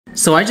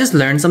So I just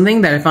learned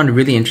something that I found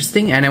really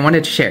interesting and I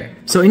wanted to share.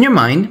 So in your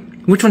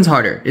mind, which one's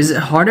harder? Is it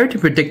harder to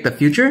predict the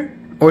future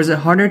or is it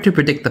harder to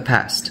predict the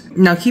past?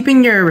 Now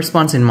keeping your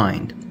response in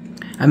mind,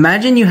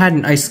 imagine you had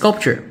an ice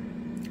sculpture.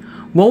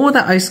 What will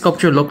that ice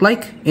sculpture look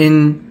like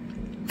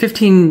in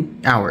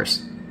 15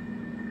 hours?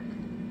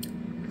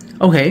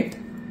 Okay,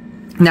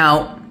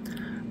 now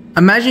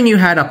imagine you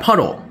had a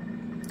puddle.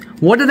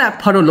 What did that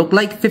puddle look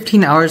like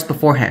 15 hours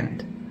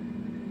beforehand?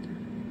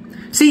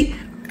 See,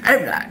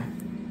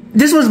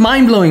 this was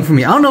mind-blowing for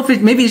me. I don't know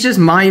if maybe it's just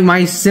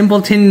my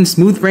simpleton,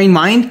 smooth-brain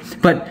mind,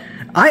 but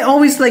I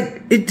always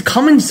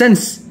common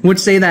sense would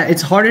say that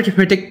it's harder to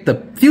predict the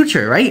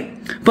future, right?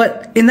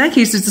 But in that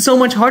case, it's so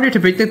much harder to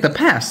predict the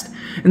past.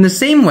 In the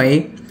same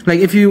way, like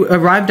if you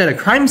arrived at a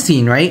crime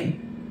scene, right?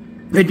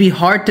 It'd be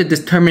hard to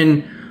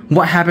determine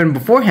what happened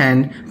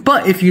beforehand,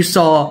 but if you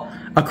saw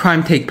a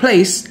crime take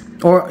place,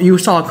 or you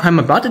saw a crime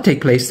about to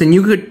take place, then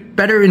you could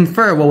better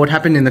infer what would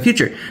happen in the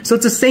future. So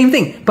it's the same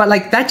thing, but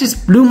like that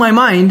just blew my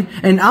mind,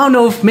 and I don't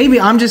know if maybe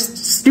I'm just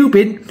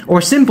stupid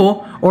or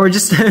simple or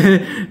just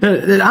I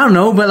don't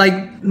know, but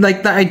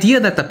like the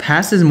idea that the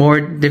past is more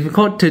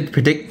difficult to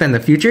predict than the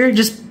future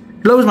just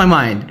blows my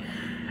mind,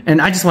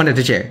 and I just wanted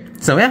to share.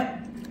 So yeah,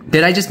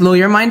 did I just blow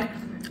your mind?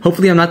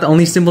 Hopefully I'm not the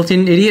only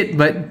simpleton idiot,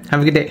 but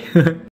have a good day.